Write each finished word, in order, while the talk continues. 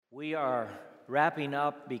We are wrapping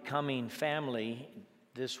up Becoming Family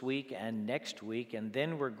this week and next week, and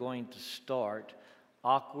then we're going to start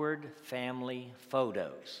Awkward Family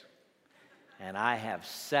Photos. And I have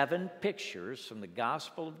 7 pictures from the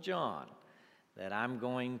Gospel of John that I'm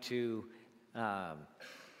going to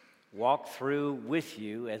walk through with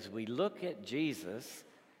you as we look at Jesus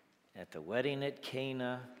at the wedding at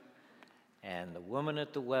Cana, and the woman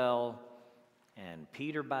at the well, and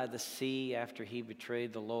Peter by the sea after he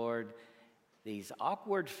betrayed the Lord. These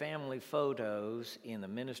awkward family photos in the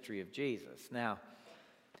ministry of Jesus. Now,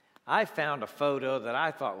 I found a photo that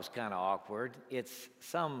I thought was kind of awkward. It's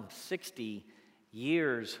some 60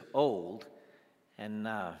 years old, and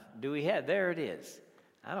there it is.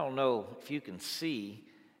 I don't know if you can see.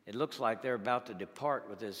 It looks like they're about to depart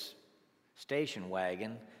with this station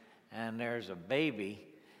wagon, and there's a baby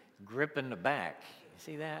gripping the back. You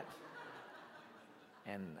see that?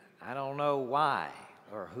 And I don't know why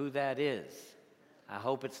or who that is. I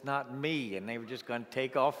hope it's not me and they were just going to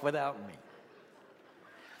take off without me.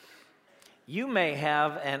 You may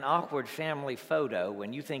have an awkward family photo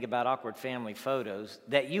when you think about awkward family photos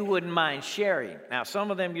that you wouldn't mind sharing. Now, some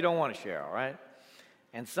of them you don't want to share, all right?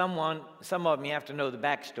 And some of them you have to know the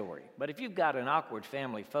backstory. But if you've got an awkward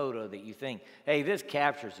family photo that you think, hey, this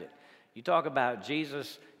captures it. You talk about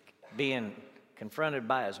Jesus being confronted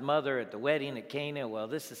by his mother at the wedding at Cana. Well,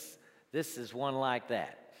 this is one like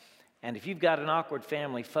that. And if you've got an awkward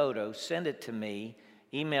family photo, send it to me,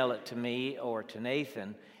 email it to me or to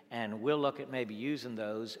Nathan, and we'll look at maybe using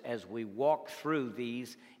those as we walk through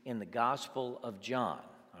these in the Gospel of John,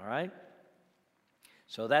 all right?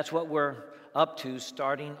 So that's what we're up to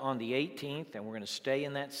starting on the 18th, and we're going to stay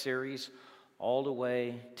in that series all the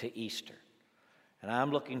way to Easter. And I'm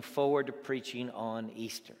looking forward to preaching on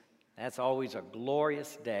Easter. That's always a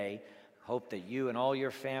glorious day. Hope that you and all your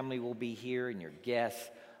family will be here and your guests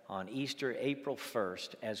on Easter, April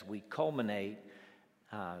 1st, as we culminate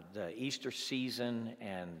the Easter season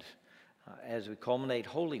and as we culminate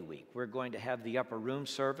Holy Week. We're going to have the upper room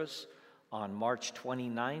service on March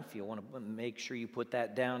 29th. You'll want to make sure you put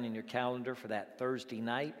that down in your calendar for that Thursday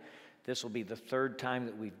night. This will be the 3rd time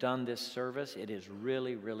that we've done this service. It is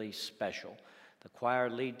really, really special. The choir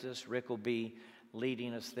leads us. Rick will be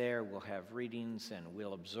leading us there. We'll have readings and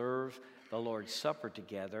we'll observe the Lord's Supper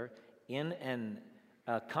together in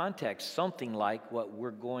a context something like what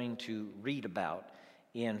we're going to read about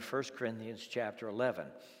in 1 Corinthians chapter 11.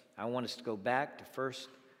 I want us to go back to 1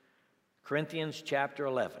 Corinthians chapter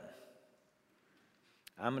 11.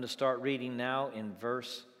 I'm going to start reading now in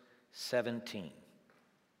verse 17.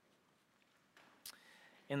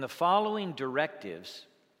 In the following directives,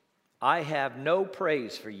 I have no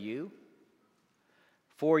praise for you,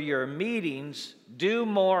 for your meetings do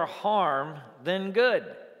more harm than good.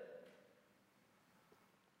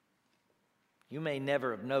 You may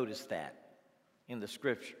never have noticed that in the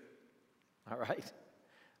scripture, all right?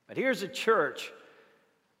 But here's a church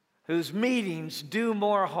whose meetings do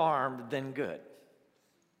more harm than good.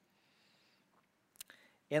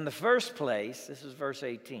 In the first place, this is verse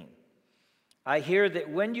 18, I hear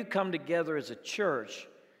that when you come together as a church,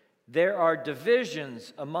 there are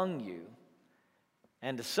divisions among you.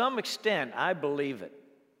 And to some extent, I believe it.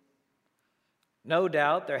 No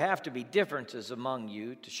doubt there have to be differences among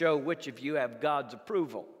you to show which of you have God's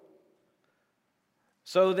approval.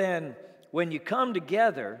 So then, when you come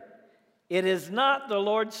together, it is not the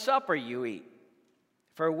Lord's Supper you eat.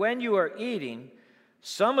 For when you are eating,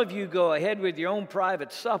 some of you go ahead with your own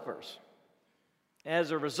private suppers. As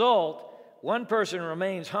a result, one person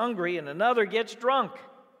remains hungry and another gets drunk.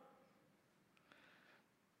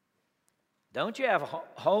 Don't you have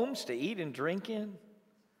homes to eat and drink in?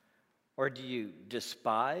 Or do you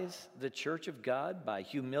despise the church of God by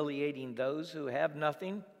humiliating those who have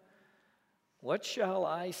nothing? What shall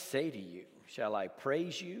I say to you? Shall I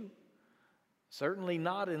praise you? Certainly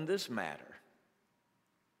not in this matter.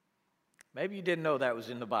 Maybe you didn't know that was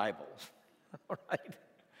in the Bible. All right?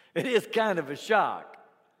 It is kind of a shock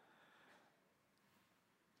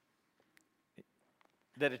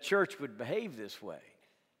that a church would behave this way,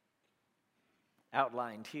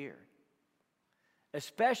 outlined here.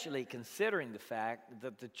 Especially considering the fact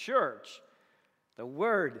that the church, the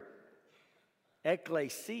word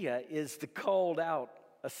ecclesia, is the called out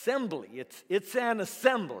assembly. It's an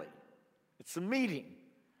assembly. It's a meeting.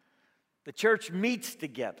 The church meets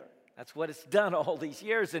together. That's what it's done all these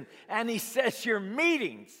years. And he says your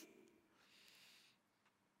meetings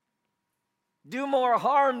do more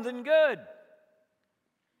harm than good.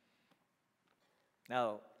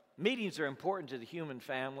 Now, meetings are important to the human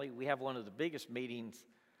family. We have one of the biggest meetings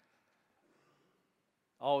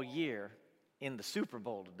all year. in the Super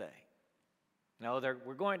Bowl today. No,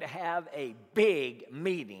 we're going to have a big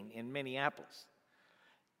meeting in Minneapolis.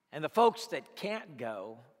 And the folks that can't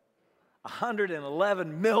go,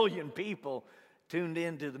 111 million people tuned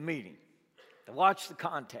into the meeting to watch the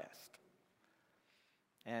contest.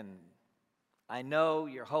 And I know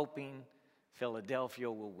you're hoping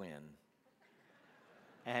Philadelphia will win.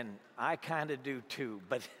 And I kind of do too,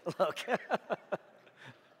 but look.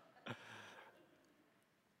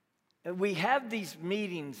 We have these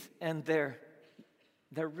meetings, and they're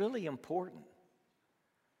really important.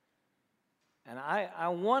 And I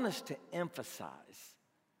want us to emphasize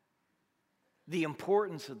the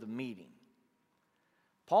importance of the meeting.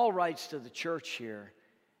 Paul writes to the church here,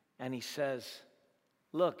 and he says,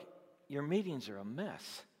 look, your meetings are a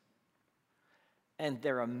mess. And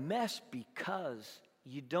they're a mess because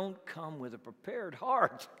you don't come with a prepared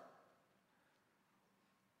heart.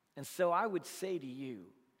 And so I would say to you,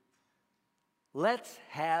 let's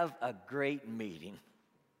have a great meeting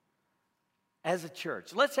as a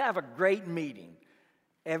church. Let's have a great meeting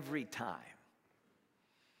every time.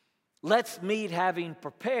 Let's meet having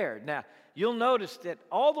prepared. Now, you'll notice that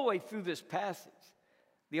all the way through this passage,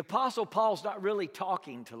 the Apostle Paul's not really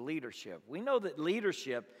talking to leadership. We know that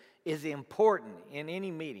leadership is important in any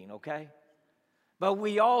meeting, okay? But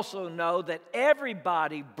we also know that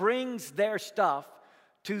everybody brings their stuff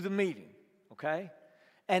to the meeting, okay?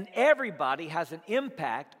 And everybody has an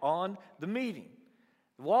impact on the meeting.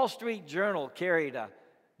 The Wall Street Journal carried a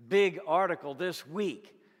big article this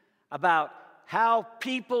week about how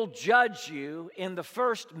people judge you in the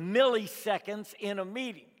first milliseconds in a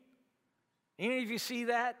meeting. Any of you see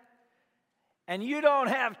that? And you don't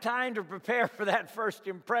have time to prepare for that first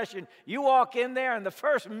impression. You walk in there, and the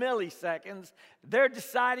first milliseconds, they're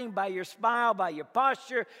deciding by your smile, by your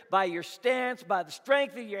posture, by your stance, by the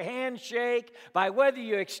strength of your handshake, by whether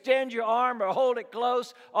you extend your arm or hold it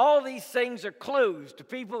close. All these things are clues to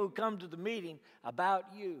people who come to the meeting about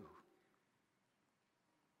you.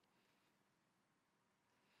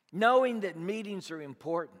 Knowing that meetings are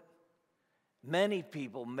important, many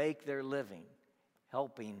people make their living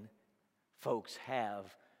helping folks have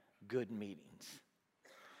good meetings.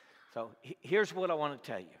 So here's what I want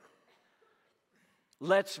to tell you.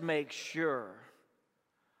 Let's make sure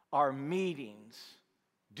our meetings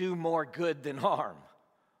do more good than harm,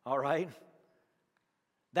 all right?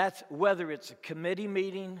 That's whether it's a committee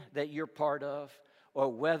meeting that you're part of, or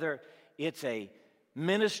whether it's a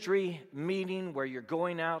ministry meeting where you're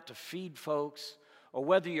going out to feed folks, or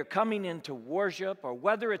whether you're coming into worship, or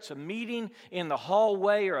whether it's a meeting in the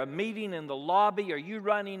hallway or a meeting in the lobby, or you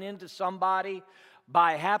running into somebody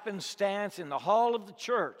by happenstance in the hall of the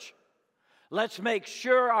church. Let's make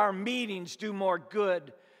sure our meetings do more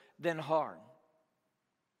good than harm.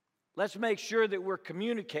 Let's make sure that we're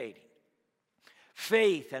communicating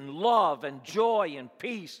faith and love and joy and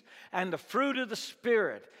peace and the fruit of the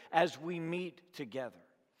Spirit as we meet together.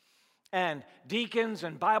 And deacons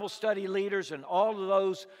and Bible study leaders and all of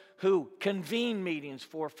those who convene meetings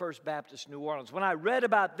for First Baptist New Orleans. When I read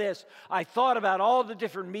about this, I thought about all the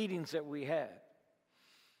different meetings that we had.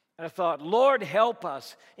 And I thought, Lord, help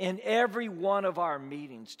us in every one of our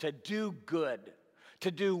meetings to do good,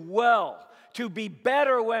 to do well, to be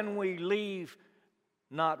better when we leave,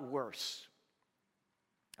 not worse.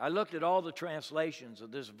 I looked at all the translations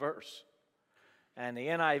of this verse, and the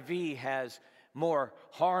NIV has more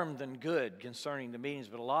harm than good concerning the meetings,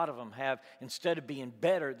 but a lot of them have, instead of being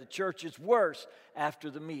better, the church is worse after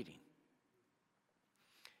the meeting.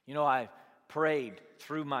 You know, I prayed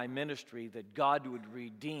through my ministry that God would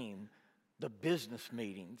redeem the business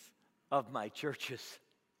meetings of my churches,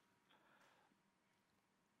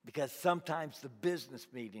 because sometimes the business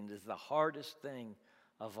meeting is the hardest thing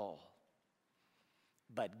of all.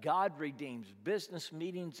 But God redeems business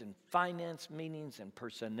meetings and finance meetings and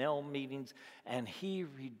personnel meetings, and He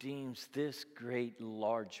redeems this great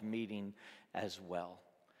large meeting as well.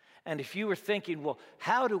 And if you were thinking, well,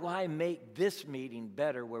 how do I make this meeting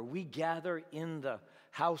better, where we gather in the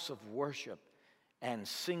house of worship and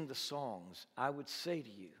sing the songs, I would say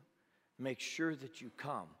to you, make sure that you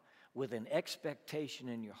come with an expectation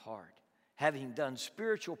in your heart, having done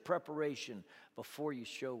spiritual preparation before you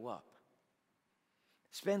show up.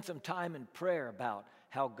 Spend some time in prayer about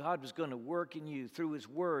how God was going to work in you through His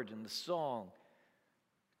Word and the song.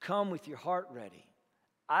 Come with your heart ready.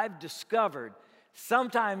 I've discovered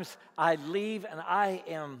sometimes I leave and I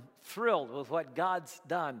am thrilled with what God's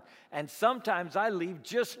done. And sometimes I leave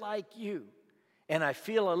just like you and I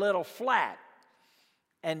feel a little flat.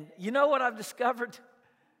 And you know what I've discovered?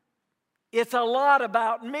 It's a lot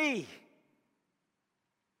about me.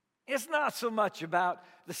 It's not so much about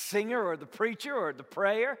the singer or the preacher or the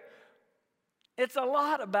prayer. It's a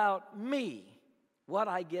lot about me, what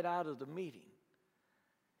I get out of the meeting.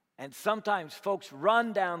 And sometimes folks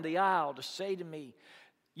run down the aisle to say to me,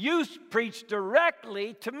 you preach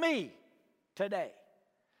directly to me today.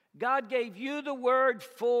 God gave you the word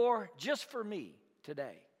just for me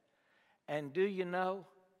today. And do you know,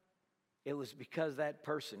 it was because that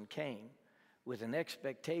person came with an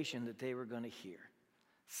expectation that they were going to hear.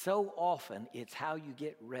 So often, it's how you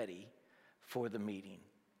get ready for the meeting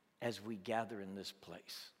as we gather in this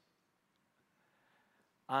place.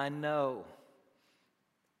 I know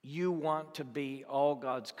you want to be all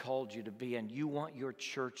God's called you to be, and you want your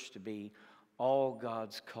church to be all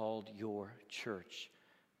God's called your church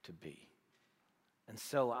to be. And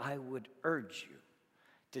so I would urge you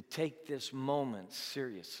to take this moment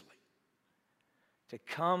seriously, to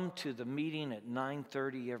come to the meeting at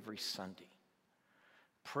 9:30 every Sunday,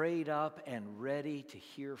 prayed up and ready to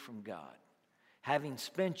hear from God, having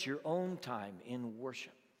spent your own time in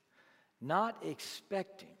worship, not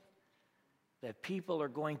expecting that people are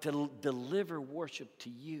going to deliver worship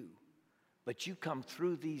to you, but you come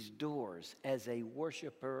through these doors as a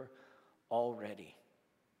worshiper already.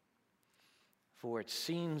 For it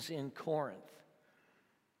seems in Corinth,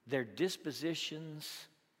 their dispositions,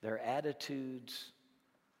 their attitudes,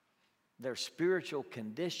 their spiritual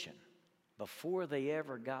condition, before they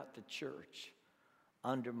ever got to church,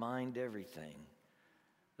 undermined everything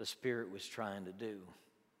the Spirit was trying to do.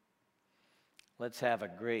 Let's have a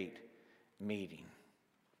great meeting.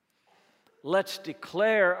 Let's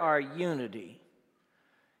declare our unity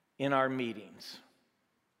in our meetings.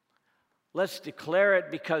 Let's declare it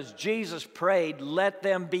because Jesus prayed, let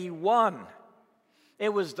them be one.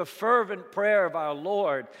 It was the fervent prayer of our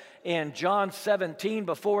Lord in John 17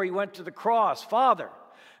 before he went to the cross. Father,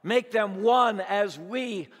 make them one as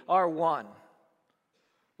we are one.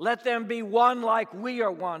 Let them be one like we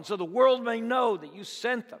are one, so the world may know that you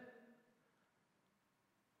sent them.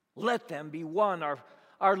 Let them be one.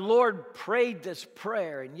 Our Lord prayed this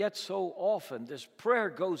prayer, and yet so often this prayer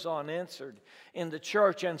goes unanswered in the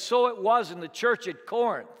church, and so it was in the church at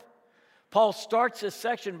Corinth. Paul starts this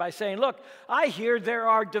section by saying, look, I hear there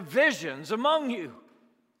are divisions among you.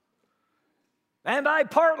 And I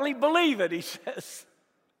partly believe it, he says.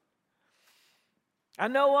 I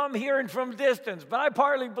know I'm hearing from a distance, but I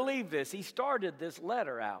partly believe this. He started this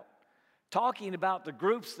letter out talking about the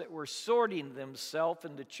groups that were sorting themselves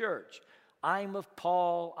in the church. I'm of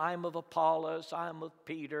Paul, I'm of Apollos, I'm of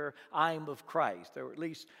Peter, I'm of Christ. There were at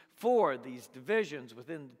least 4 of these divisions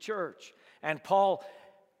within the church. And Paul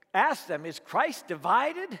asked them, is Christ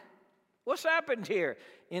divided? What's happened here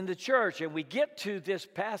in the church? And we get to this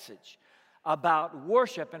passage about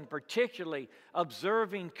worship and particularly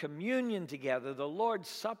observing communion together, the Lord's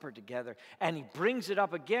Supper together. And he brings it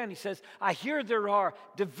up again. He says, I hear there are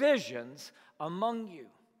divisions among you.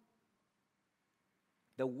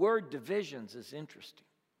 The word divisions is interesting.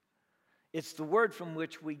 It's the word from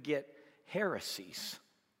which we get heresies.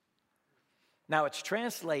 Now, it's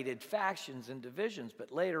translated factions and divisions,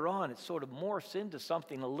 but later on it sort of morphs into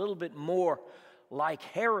something a little bit more like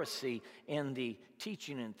heresy in the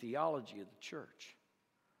teaching and theology of the church.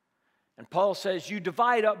 And Paul says, you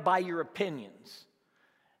divide up by your opinions.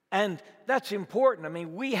 And that's important. I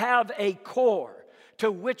mean, we have a core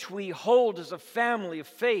to which we hold as a family of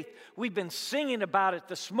faith. We've been singing about it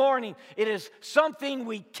this morning. It is something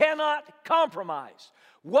we cannot compromise.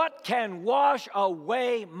 What can wash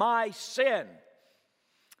away my sin?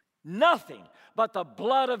 Nothing but the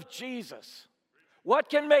blood of Jesus. What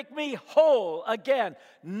can make me whole again?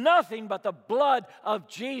 Nothing but the blood of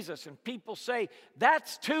Jesus. And people say,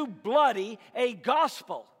 that's too bloody a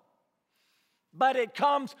gospel. But it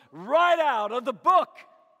comes right out of the book.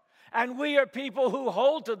 And we are people who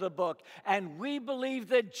hold to the book. And we believe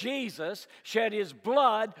that Jesus shed his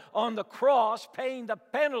blood on the cross, paying the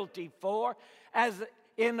penalty for, as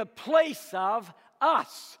in the place of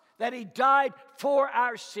us. That he died for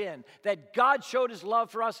our sin. That God showed his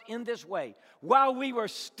love for us in this way. While we were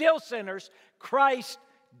still sinners, Christ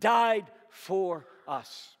died for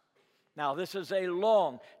us. Now, this is a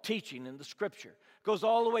long teaching in the Scripture. It goes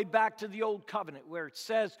all the way back to the Old Covenant where it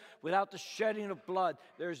says, without the shedding of blood,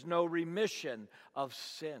 there's no remission of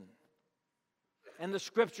sin. And the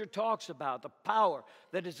Scripture talks about the power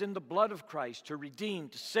that is in the blood of Christ to redeem,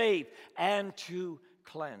 to save, and to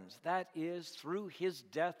cleanse. That is, through his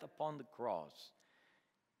death upon the cross,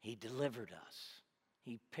 he delivered us.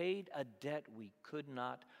 He paid a debt we could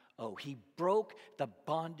not owe. He broke the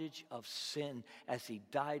bondage of sin as he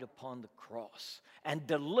died upon the cross and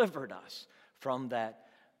delivered us from that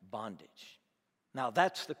bondage. Now,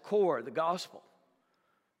 that's the core of the gospel.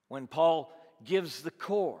 When Paul gives the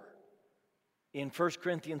core in 1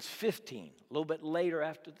 Corinthians 15, a little bit later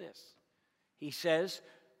after this, he says,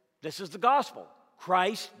 this is the gospel.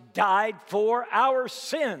 Christ died for our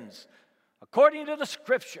sins, according to the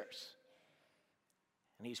Scriptures.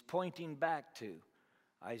 And he's pointing back to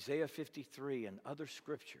Isaiah 53 and other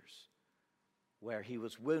scriptures where he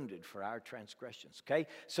was wounded for our transgressions. Okay?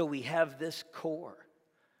 So we have this core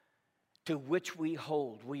to which we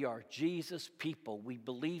hold. We are Jesus' people. We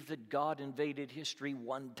believe that God invaded history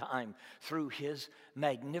one time through his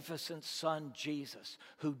magnificent Son, Jesus,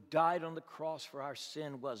 who died on the cross for our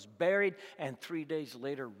sin, was buried, and 3 days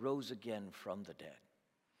later rose again from the dead.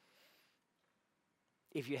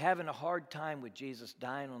 If you're having a hard time with Jesus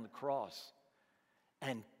dying on the cross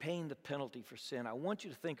and paying the penalty for sin, I want you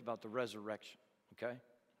to think about the resurrection, okay?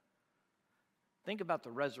 Think about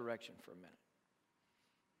the resurrection for a minute.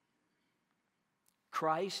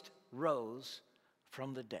 Christ rose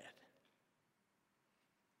from the dead.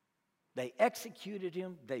 They executed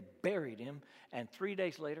him, they buried him, and 3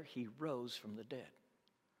 days later, he rose from the dead.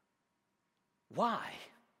 Why?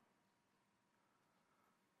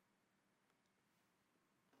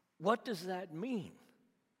 What does that mean?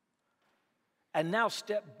 And now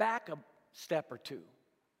step back a step or two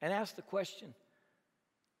and ask the question,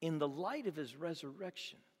 in the light of his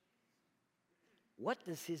resurrection, what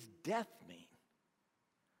does his death mean?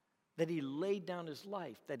 That he laid down his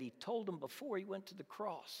life, that he told them before he went to the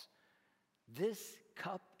cross, this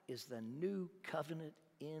cup is the new covenant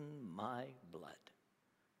in my blood.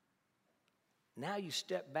 Now you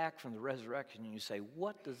step back from the resurrection and you say,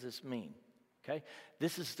 what does this mean? Okay?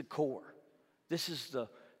 This is the core. This is the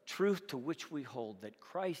truth to which we hold, that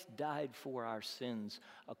Christ died for our sins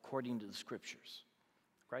according to the Scriptures.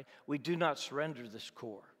 Right? We do not surrender this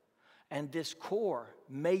core. And this core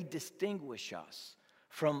may distinguish us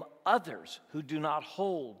from others who do not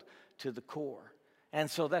hold to the core.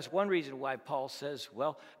 And so that's one reason why Paul says,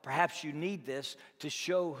 well, perhaps you need this to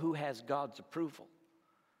show who has God's approval.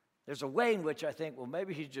 There's a way in which I think, well,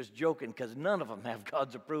 maybe he's just joking because none of them have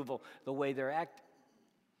God's approval the way they're acting.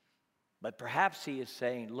 But perhaps he is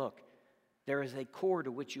saying, look, there is a core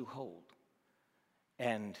to which you hold,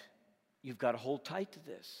 and you've got to hold tight to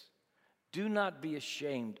this. Do not be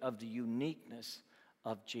ashamed of the uniqueness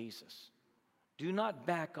of Jesus. Do not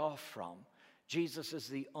back off from. Jesus is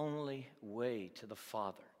the only way to the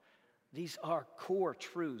Father. These are core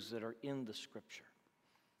truths that are in the Scripture.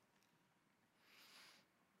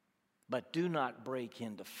 But do not break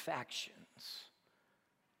into factions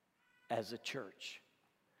as a church.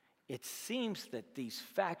 It seems that these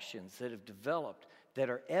factions that have developed, that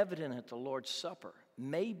are evident at the Lord's Supper,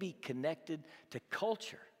 may be connected to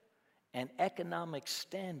culture and economic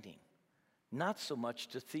standing, not so much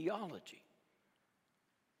to theology.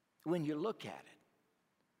 When you look at it,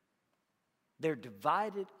 they're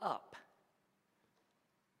divided up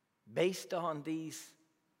based on these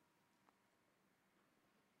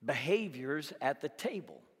behaviors at the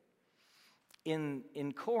table.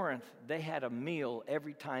 In Corinth, they had a meal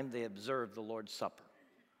every time they observed the Lord's Supper.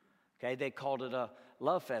 Okay, they called it a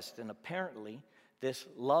love fest, and apparently this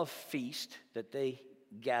love feast that they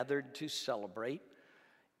gathered to celebrate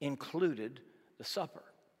included the supper.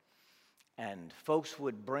 And folks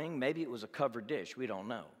would bring, maybe it was a covered dish, we don't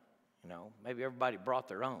know. Maybe everybody brought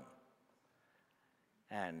their own.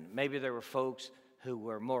 And maybe there were folks who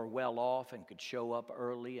were more well off and could show up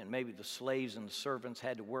early, and maybe the slaves and the servants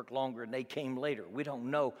had to work longer and they came later. We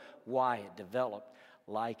don't know why it developed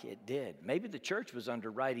like it did. Maybe the church was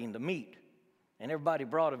underwriting the meat and everybody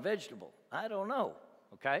brought a vegetable. I don't know,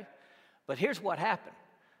 okay? But here's what happened.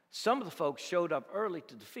 Some of the folks showed up early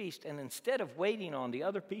to the feast, and instead of waiting on the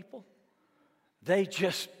other people, they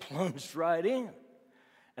just plunged right in.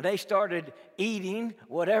 And they started eating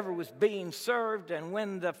whatever was being served. And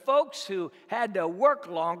when the folks who had to work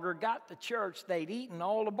longer got to church, they'd eaten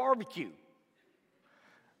all the barbecue.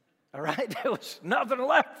 All right? There was nothing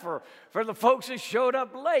left for the folks who showed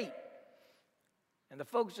up late. And the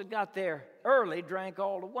folks that got there early drank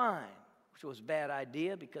all the wine, which was a bad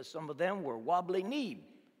idea because some of them were wobbly-kneed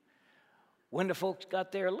when the folks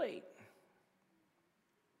got there late.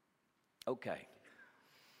 Okay.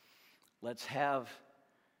 Let's have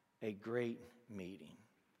a great meeting.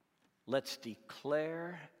 Let's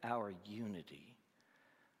declare our unity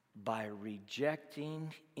by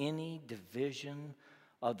rejecting any division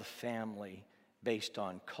of the family based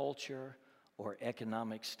on culture or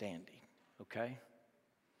economic standing, okay?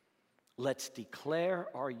 Let's declare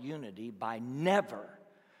our unity by never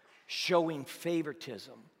showing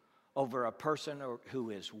favoritism over a person who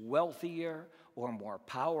is wealthier or more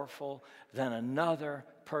powerful than another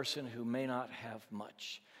person who may not have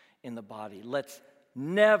much in the body. Let's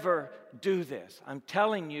never do this. I'm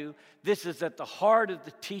telling you, this is at the heart of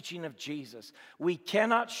the teaching of Jesus. We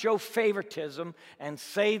cannot show favoritism and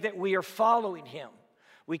say that we are following him.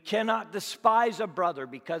 We cannot despise a brother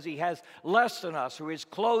because he has less than us, or his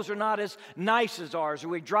clothes are not as nice as ours,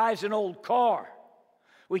 or he drives an old car.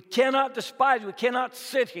 We cannot despise, we cannot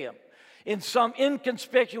sit him in some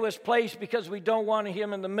inconspicuous place because we don't want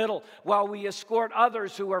him in the middle while we escort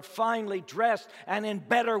others who are finely dressed and in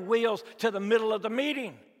better wheels to the middle of the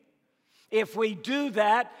meeting. If we do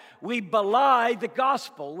that, we belie the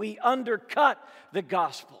gospel. We undercut the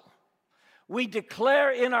gospel. We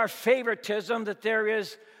declare in our favoritism that there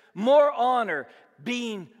is more honor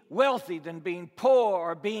being wealthy than being poor,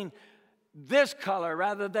 or being this color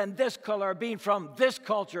rather than this color, or being from this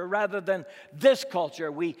culture rather than this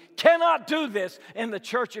culture. We cannot do this in the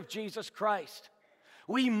church of Jesus Christ.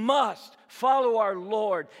 We must follow our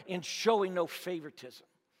Lord in showing no favoritism.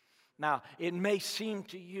 Now, it may seem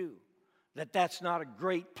to you that that's not a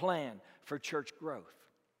great plan for church growth,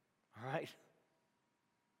 all right?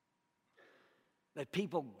 That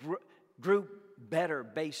people group better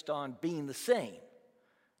based on being the same.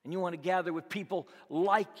 And you want to gather with people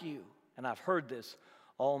like you. And I've heard this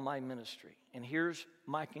all my ministry. And here's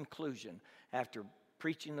my conclusion after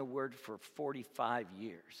preaching the word for 45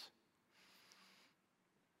 years.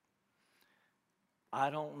 I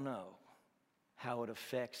don't know how it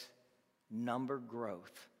affects number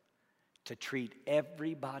growth to treat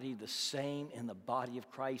everybody the same in the body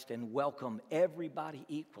of Christ and welcome everybody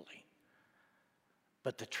equally.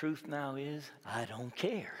 But the truth now is, I don't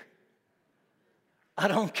care. I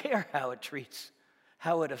don't care how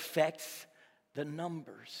it affects the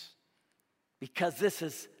numbers. Because this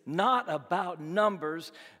is not about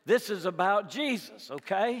numbers, this is about Jesus,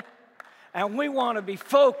 okay? And we want to be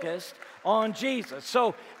focused on Jesus.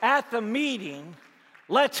 So at the meeting,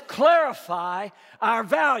 let's clarify our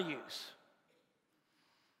values.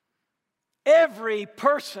 Every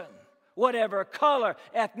person, whatever color,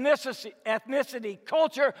 ethnicity,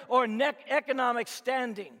 culture, or economic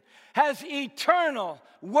standing, has eternal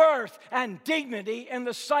worth and dignity in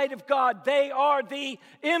the sight of God. They are the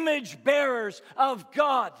image bearers of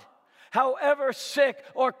God, however sick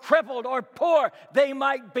or crippled or poor they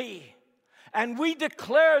might be. And we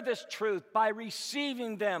declare this truth by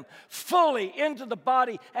receiving them fully into the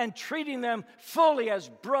body and treating them fully as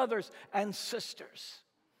brothers and sisters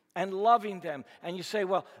and loving them. And you say,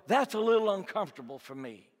 well, that's a little uncomfortable for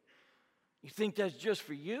me. You think that's just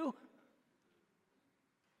for you?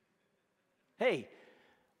 Hey,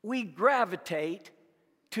 we gravitate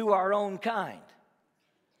to our own kind.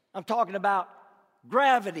 I'm talking about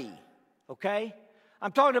gravity, okay?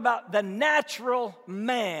 I'm talking about the natural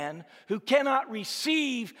man who cannot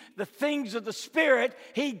receive the things of the Spirit.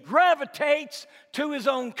 He gravitates to his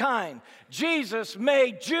own kind. Jesus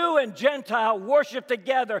made Jew and Gentile worship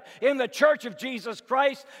together in the church of Jesus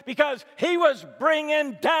Christ because he was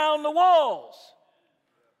bringing down the walls.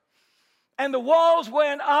 And the walls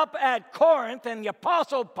went up at Corinth, and the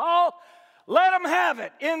Apostle Paul let him have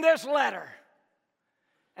it in this letter.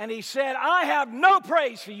 And he said, I have no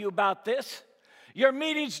praise for you about this. Your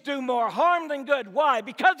meetings do more harm than good. Why?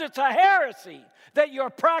 Because it's a heresy that you're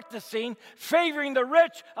practicing, favoring the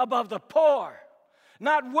rich above the poor,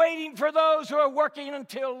 not waiting for those who are working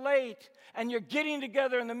until late. And you're getting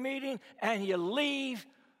together in the meeting and you leave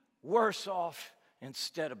worse off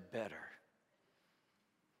instead of better.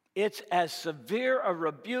 It's as severe a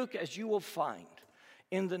rebuke as you will find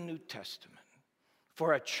in the New Testament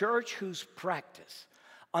for a church whose practice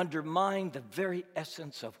undermined the very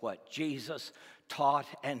essence of what Jesus taught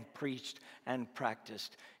and preached and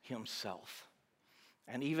practiced himself.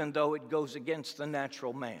 And even though it goes against the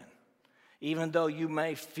natural man, even though you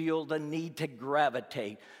may feel the need to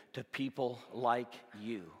gravitate to people like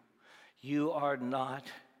you, you are not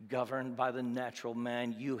governed by the natural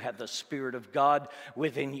man. You have the Spirit of God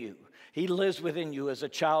within you. He lives within you as a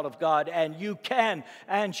child of God, and you can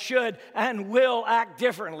and should and will act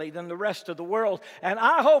differently than the rest of the world. And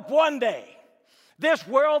I hope one day, this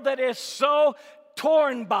world that is so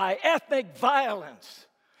torn by ethnic violence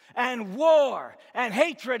and war and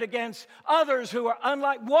hatred against others who are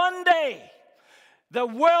unlike, one day the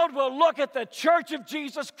world will look at the Church of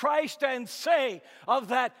Jesus Christ and say of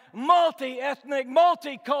that multi-ethnic,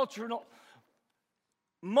 multicultural,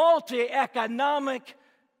 multi-economic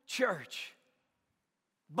church,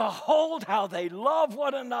 behold how they love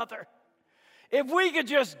one another. If we could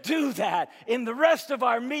just do that in the rest of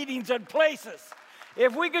our meetings and places,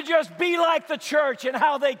 If we could just be like the church and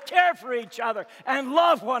how they care for each other and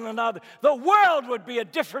love one another, the world would be a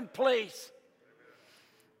different place.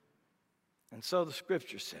 And so the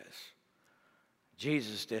scripture says,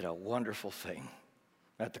 Jesus did a wonderful thing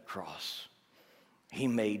at the cross. He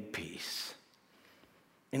made peace.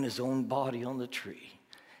 In his own body on the tree,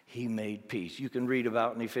 he made peace. You can read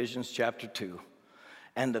about in Ephesians chapter 2.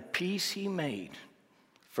 And the peace he made,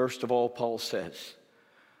 first of all, Paul says,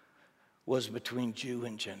 was between Jew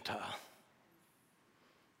and Gentile.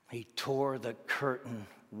 He tore the curtain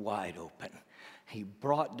wide open. He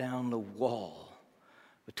brought down the wall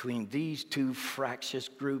between these two fractious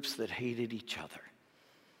groups that hated each other.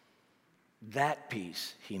 That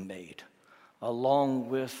peace he made, along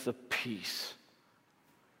with the peace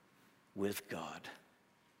with God,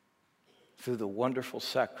 through the wonderful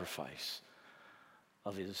sacrifice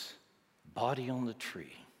of his body on the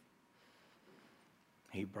tree.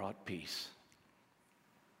 He brought peace.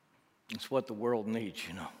 It's what the world needs,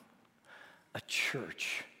 you know. A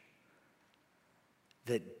church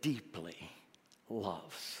that deeply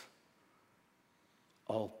loves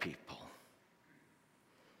all people.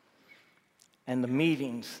 And the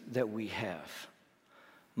meetings that we have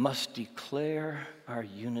must declare our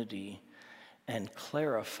unity and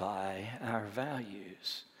clarify our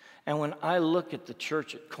values. And when I look at the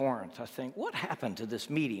church at Corinth, I think, what happened to this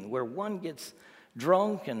meeting where one gets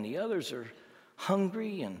drunk and the others are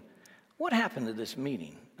hungry? And what happened to this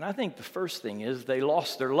meeting? And I think the first thing is they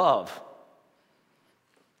lost their love.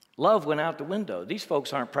 Love went out the window. These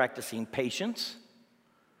folks aren't practicing patience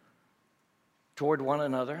toward one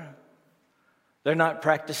another. They're not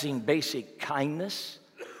practicing basic kindness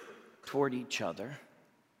toward each other.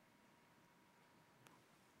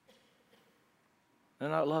 They're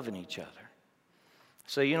not loving each other.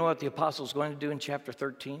 So you know what the apostle's going to do in chapter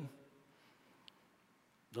 13?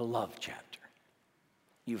 The love chapter.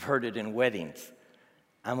 You've heard it in weddings.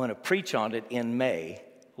 I'm going to preach on it in May,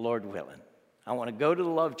 Lord willing. I want to go to the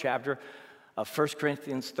love chapter of 1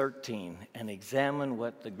 Corinthians 13 and examine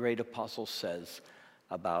what the great apostle says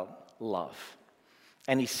about love.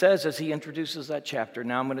 And he says, as he introduces that chapter,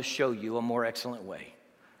 now I'm going to show you a more excellent way.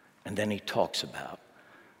 And then he talks about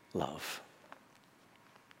love.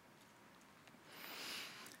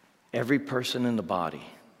 Every person in the body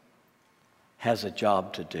has a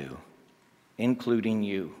job to do, including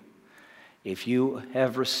you. If you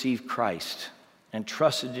have received Christ and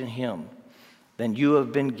trusted in him, then you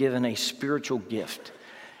have been given a spiritual gift.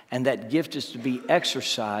 And that gift is to be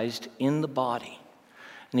exercised in the body.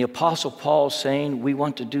 And the Apostle Paul is saying we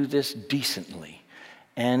want to do this decently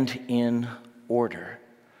and in order.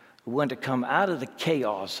 We want to come out of the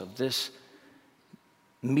chaos of this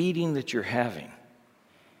meeting that you're having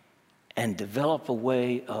and develop a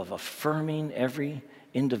way of affirming every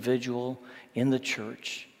individual in the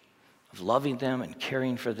church, of loving them and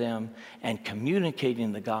caring for them and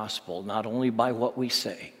communicating the gospel not only by what we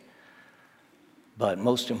say, but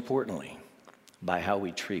most importantly, by how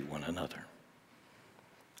we treat one another.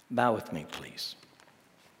 Bow with me, please.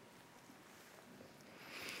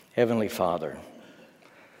 Heavenly Father,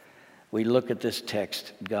 we look at this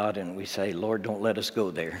text, God, and we say, Lord, don't let us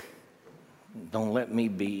go there. Don't let me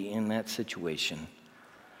be in that situation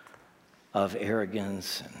of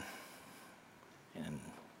arrogance and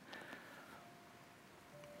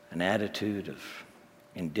an attitude of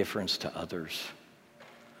indifference to others.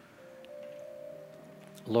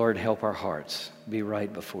 Lord, help our hearts be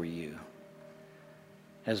right before you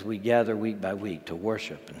as we gather week by week to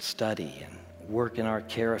worship and study and work in our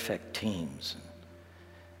Care Effect teams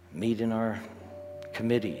and meet in our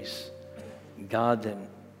committees. God, that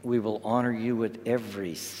we will honor you with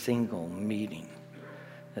every single meeting,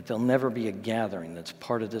 that there'll never be a gathering that's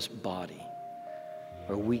part of this body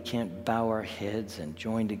where we can't bow our heads and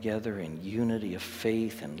join together in unity of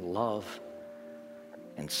faith and love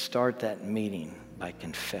and start that meeting by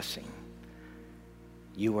confessing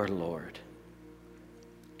you are Lord.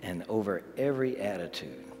 And over every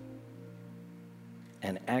attitude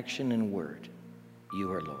and action and word,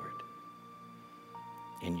 you are Lord.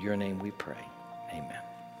 In your name we pray. Amen.